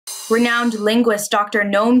Renowned linguist Dr.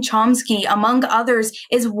 Noam Chomsky, among others,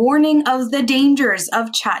 is warning of the dangers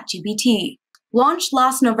of Chatgpt. Launched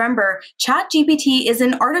last November, Chatgpt is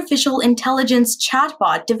an artificial intelligence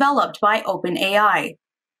chatbot developed by OpenAI.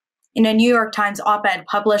 In a New York Times op-ed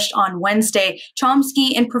published on Wednesday,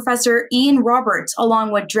 Chomsky and Professor Ian Roberts,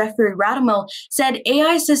 along with Jeffrey Watumull, said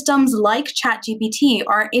AI systems like Chatgpt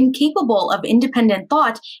are incapable of independent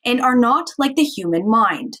thought and are not like the human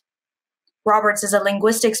mind. Roberts is a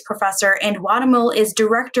linguistics professor and Watumull is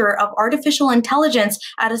director of artificial intelligence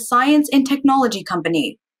at a science and technology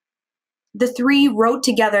company. The three wrote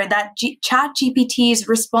together that ChatGPT's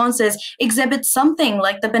responses exhibit something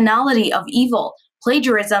like the banality of evil,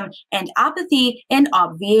 plagiarism, and apathy and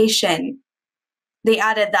obviation. They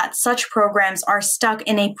added that such programs are stuck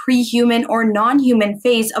in a pre-human or non-human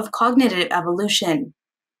phase of cognitive evolution.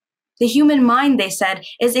 The human mind, they said,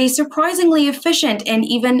 is a surprisingly efficient and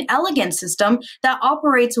even elegant system that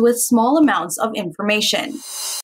operates with small amounts of information.